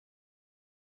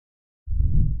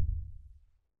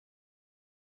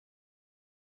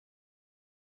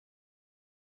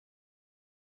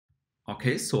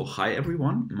Okay, so hi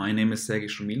everyone, my name is Sergej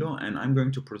Schumilo and I'm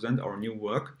going to present our new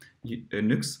work,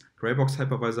 USENIX, Greybox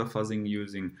Hypervisor Fuzzing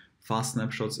using fast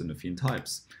snapshots and affine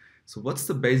types. So what's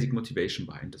the basic motivation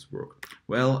behind this work?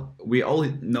 Well, we all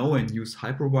know and use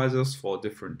hypervisors for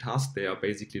different tasks. They are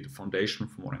basically the foundation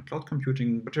for modern cloud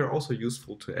computing, but they're also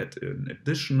useful to add an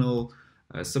additional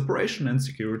separation and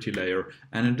security layer.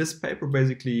 And in this paper,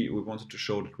 basically, we wanted to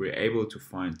show that we're able to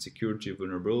find security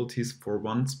vulnerabilities for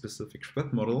one specific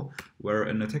threat model where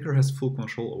an attacker has full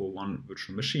control over one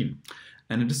virtual machine.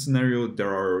 And in this scenario,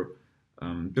 there are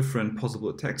different possible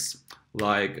attacks,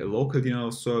 like a local denial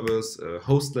of service, a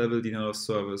host level denial of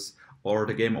service, or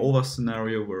the game over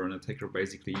scenario where an attacker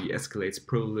basically escalates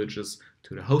privileges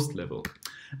to the host level.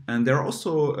 And there are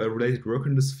also related work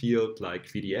in this field like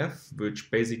VDF, which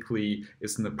basically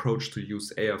is an approach to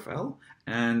use AFL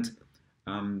and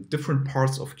different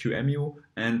parts of QEMU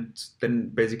and then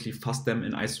basically fuzz them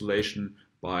in isolation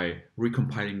by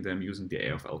recompiling them using the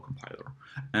AFL compiler.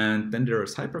 And then there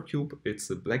is Hypercube. It's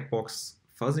a black box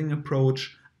fuzzing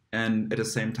approach. And at the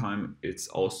same time, it's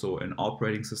also an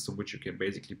operating system which you can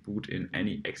basically boot in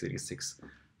any x86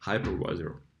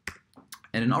 hypervisor.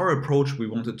 And in our approach, we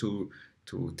wanted to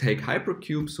take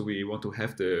Hypercube, so we want to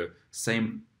have the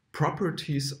same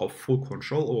properties of full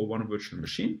control over one virtual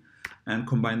machine and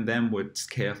combine them with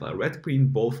KFL Red Queen.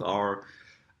 Both are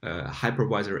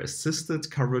hypervisor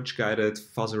assisted coverage guided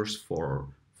fuzzers for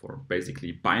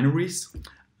basically binaries.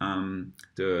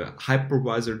 The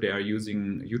hypervisor they are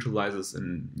using utilizes a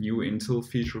new Intel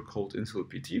feature called Intel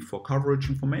PT for coverage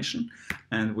information,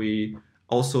 and we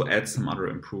also add some other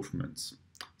improvements.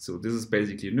 So this is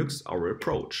basically UNIX, our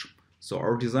approach. So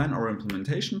our design, our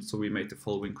implementation, so we made the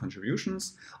following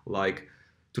contributions, like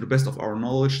to the best of our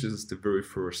knowledge, this is the very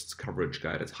first coverage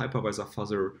guided hypervisor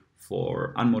fuzzer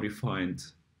for unmodified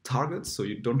targets, so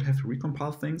you don't have to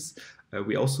recompile things.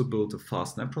 We also built a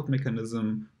fast snapshot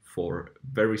mechanism for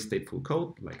very stateful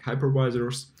code like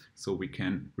hypervisors, so we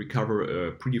can recover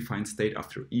a predefined state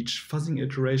after each fuzzing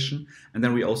iteration. And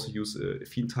then we also use a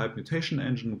affine type mutation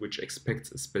engine which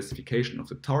expects a specification of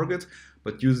the target,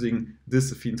 but using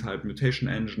this affine type mutation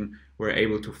engine we're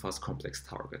able to fuzz complex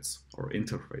targets or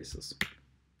interfaces.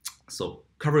 So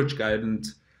coverage guided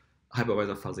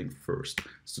hypervisor fuzzing first.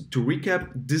 So to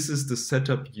recap, this is the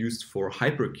setup used for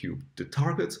Hypercube. The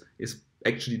target is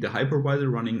actually the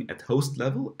hypervisor running at host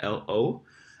level, LO,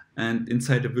 and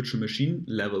inside the virtual machine,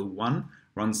 level 1,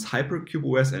 runs Hypercube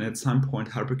OS, and at some point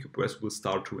Hypercube OS will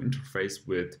start to interface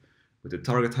with the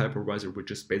target hypervisor, which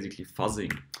is basically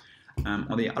fuzzing.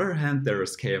 On the other hand, there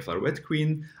is KFL Red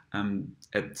Queen.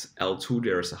 At L2,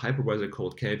 there is a hypervisor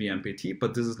called KVMPT,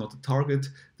 but this is not the target.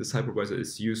 This hypervisor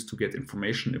is used to get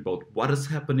information about what is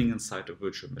happening inside the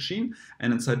virtual machine.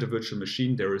 And inside the virtual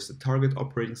machine, there is a target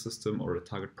operating system or a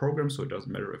target program, so it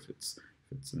doesn't matter if it's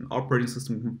an operating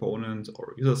system component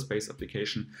or user space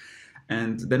application.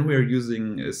 And then we are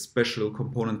using a special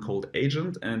component called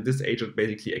agent, and this agent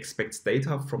basically expects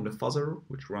data from the fuzzer,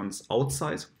 which runs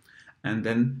outside, and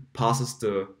then passes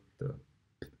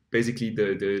basically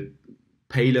the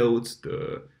payload,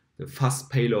 the fuzz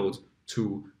payload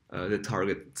to the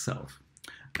target itself.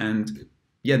 And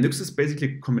yeah, UNIX is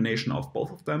basically a combination of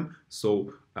both of them.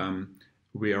 So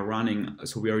we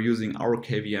are using our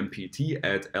KVMPT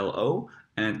at LO,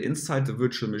 and inside the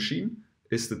virtual machine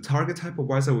is the target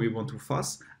hypervisor we want to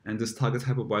fuzz, and this target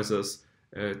hypervisor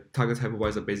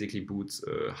basically boots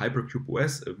Hypercube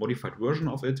OS, a modified version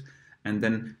of it, and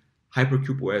then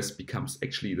Hypercube OS becomes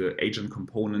actually the agent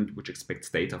component which expects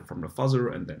data from the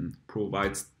fuzzer and then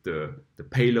provides the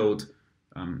payload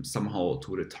somehow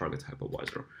to the target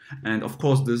hypervisor. And of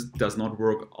course, this does not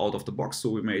work out of the box, so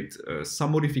we made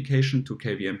some modification to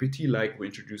KVMPT, like we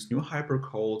introduced new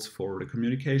hypercodes for the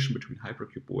communication between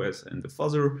Hypercube OS and the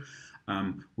fuzzer.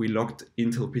 We locked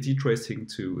Intel PT tracing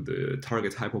to the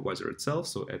target hypervisor itself,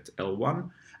 so at L1,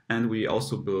 and we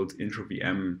also built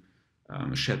intra-VM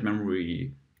shared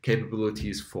memory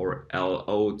capabilities for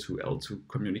LO to L2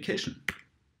 communication.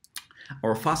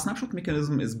 Our fast snapshot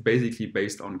mechanism is basically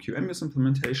based on QEMU's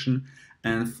implementation,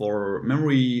 and for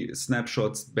memory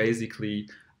snapshots, basically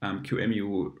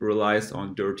QEMU relies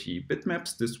on dirty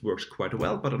bitmaps. This works quite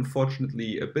well, but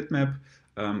unfortunately a bitmap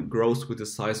grows with the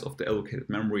size of the allocated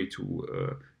memory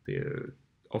to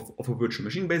of a virtual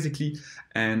machine basically,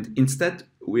 and instead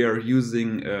we are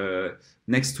using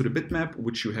next to the bitmap,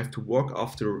 which you have to work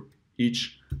after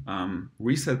each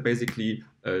reset, basically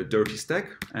a dirty stack,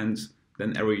 and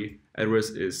then every address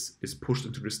is pushed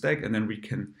into the stack, and then we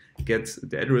can get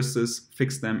the addresses,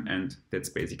 fix them, and that's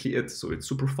basically it. So it's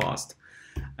super fast.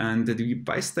 And the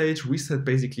by stage reset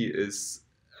basically is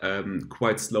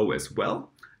quite slow as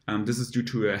well. This is due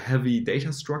to a heavy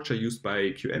data structure used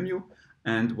by QEMU.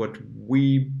 And what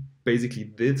we basically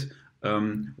did,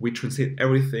 we translate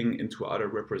everything into other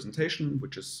representation,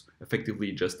 which is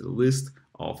effectively just a list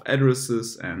of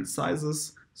addresses and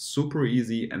sizes, super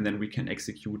easy, and then we can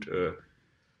execute a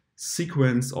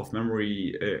sequence of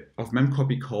memory, of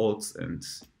memcopy calls, and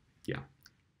yeah.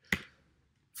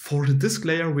 For the disk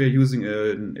layer, we are using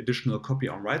an additional copy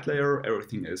on write layer.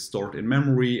 Everything is stored in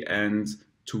memory, and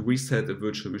to reset a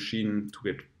virtual machine to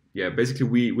get,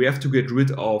 basically we have to get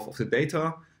rid of the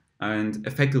data, and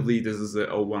effectively this is a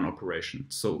O1 operation.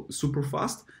 So super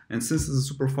fast, and since this is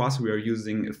super fast, we are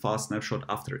using a fast snapshot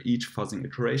after each fuzzing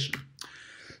iteration.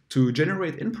 To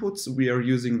generate inputs, we are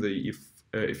using the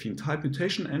Affine type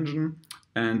mutation engine,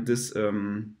 and this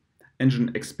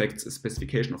engine expects a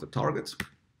specification of the target.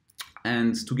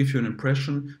 And to give you an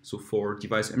impression, so for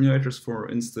device emulators, for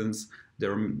instance,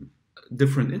 there are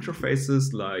different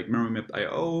interfaces like memory mapped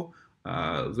I/O,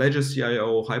 legacy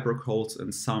I/O, hypercodes,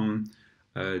 and some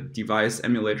device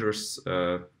emulators,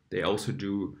 they also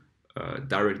do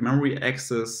direct memory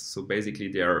access. So basically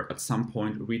they are at some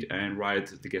point read and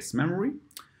write the guest memory.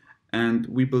 And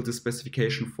we built a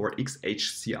specification for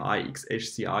XHCI.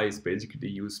 XHCI is basically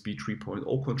the USB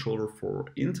 3.0 controller for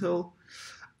Intel.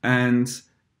 And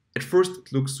at first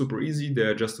it looks super easy.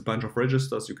 There are just a bunch of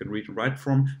registers you can read and write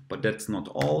from, but that's not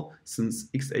all, since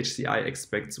XHCI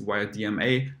expects via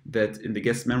DMA that in the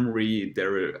guest memory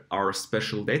there are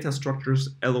special data structures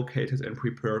allocated and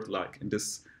prepared, like in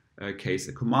this case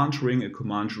a command ring. A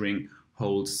command ring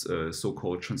holds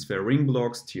so-called transfer ring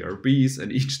blocks, TRBs,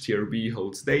 and each TRB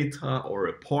holds data or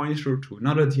a pointer to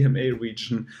another DMA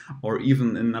region, or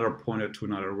even another pointer to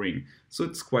another ring. So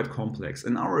it's quite complex.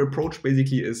 And our approach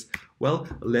basically is, well,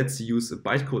 let's use a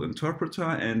bytecode interpreter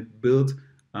and build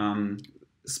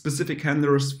specific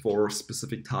handlers for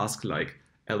specific tasks, like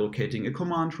allocating a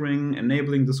command ring,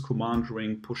 enabling this command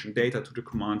ring, pushing data to the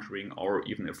command ring, or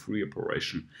even a free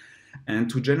operation. And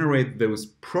to generate those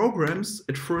programs,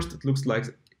 at first it looks like,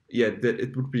 yeah, that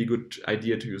it would be a good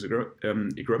idea to use a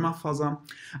grammar fuzzer.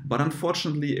 But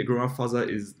unfortunately, a grammar fuzzer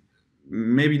is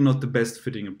maybe not the best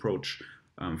fitting approach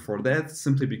for that,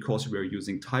 simply because we are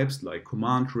using types like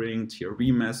command ring,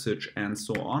 TRB message, and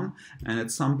so on. And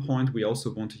at some point, we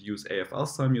also want to use AFL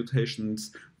style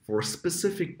mutations for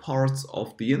specific parts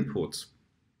of the input.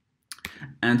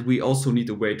 And we also need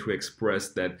a way to express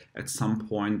that at some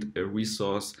point a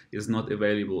resource is not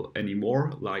available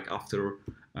anymore, like after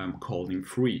calling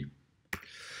free.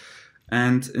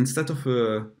 And instead of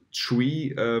a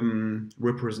tree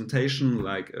representation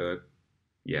like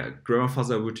grammar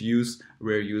fuzzer would use,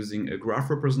 we're using a graph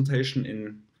representation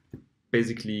in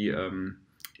basically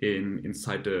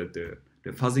inside the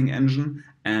fuzzing engine.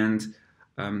 And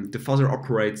the fuzzer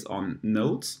operates on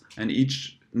nodes, and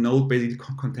each node basically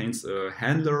contains a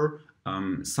handler,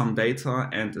 some data,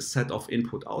 and a set of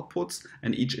input outputs,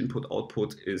 and each input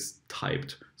output is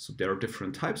typed. So there are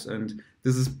different types, and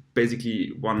this is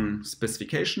basically one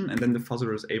specification, and then the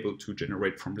fuzzer is able to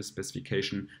generate from this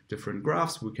specification different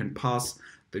graphs. We can pass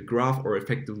the graph, or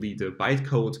effectively the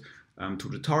bytecode, to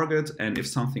the target, and if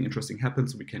something interesting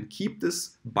happens, we can keep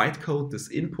this bytecode, this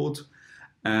input,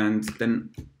 and then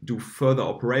do further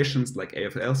operations like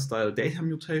AFL style data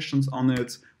mutations on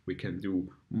it. We can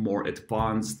do more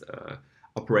advanced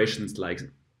operations like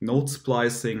node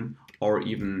splicing, or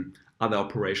even other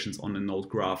operations on a node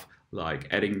graph like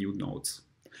adding new nodes.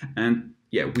 And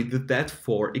yeah, we did that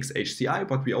for XHCI,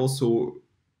 but we also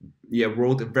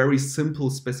wrote a very simple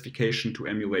specification to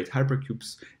emulate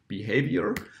Hypercube's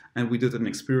behavior. And we did an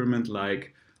experiment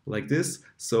like this.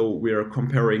 So we are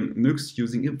comparing NUX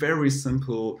using a very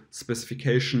simple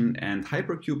specification and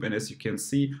Hypercube, and as you can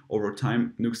see, over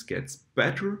time NUX gets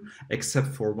better, except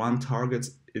for one target.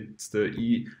 It's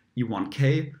the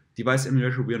E1K device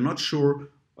emulator. We are not sure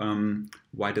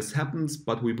why this happens,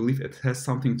 but we believe it has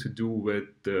something to do with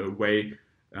the way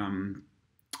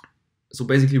so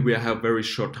basically we have very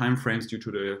short time frames due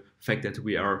to the fact that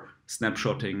we are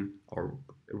snapshotting or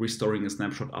restoring a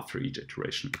snapshot after each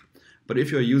iteration. But if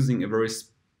you're using a very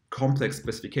complex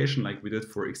specification like we did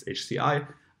for XHCI,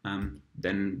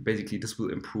 then basically this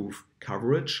will improve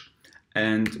coverage.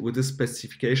 And with this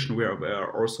specification, we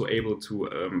are also able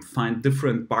to find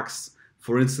different bugs.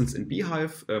 For instance, in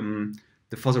Beehive,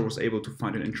 the fuzzer was able to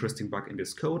find an interesting bug in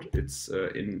this code. It's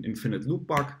an infinite loop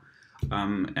bug.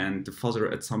 And the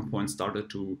fuzzer at some point started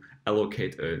to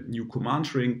allocate a new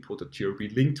command ring, put a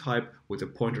TRB link type with a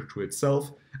pointer to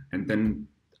itself, and then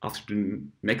after the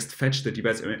next fetch, the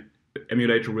device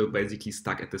emulator will basically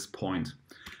stuck at this point.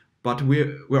 But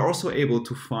we're also able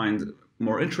to find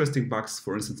more interesting bugs,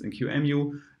 for instance, in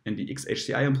QEMU and the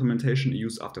XHCI implementation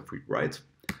used after free write.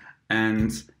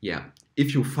 And yeah,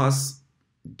 if you fuzz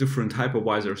different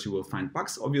hypervisors, you will find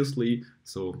bugs, obviously,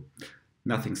 so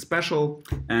nothing special.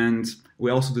 And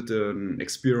we also did an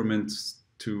experiment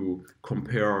to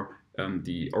compare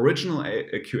the original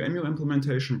QEMU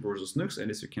implementation versus Nux, and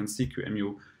as you can see,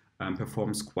 QEMU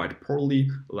performs quite poorly,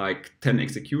 like 10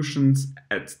 executions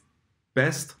at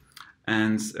best,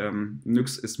 and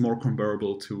Nux is more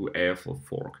comparable to AFL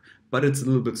fork. But it's a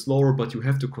little bit slower, but you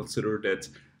have to consider that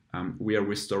we are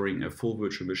restoring a full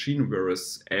virtual machine,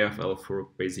 whereas AFL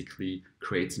fork basically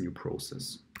creates a new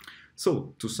process.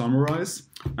 So to summarize,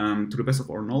 to the best of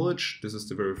our knowledge, this is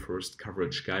the very first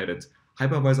coverage-guided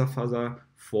hypervisor fuzzer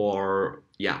for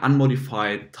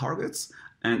unmodified targets.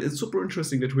 And it's super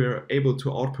interesting that we are able to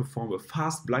outperform a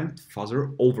fast blind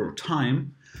fuzzer over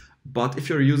time. But if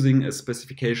you're using a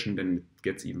specification, then it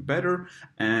gets even better.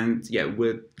 And yeah,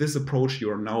 with this approach,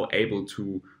 you are now able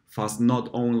to fuzz not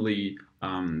only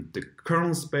the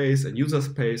kernel space and user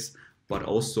space, but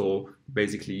also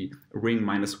basically ring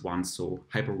 -1, so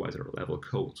hypervisor level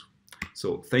code.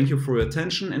 So thank you for your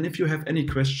attention. And if you have any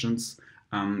questions,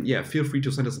 feel free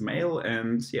to send us a mail.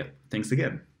 And yeah, thanks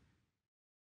again.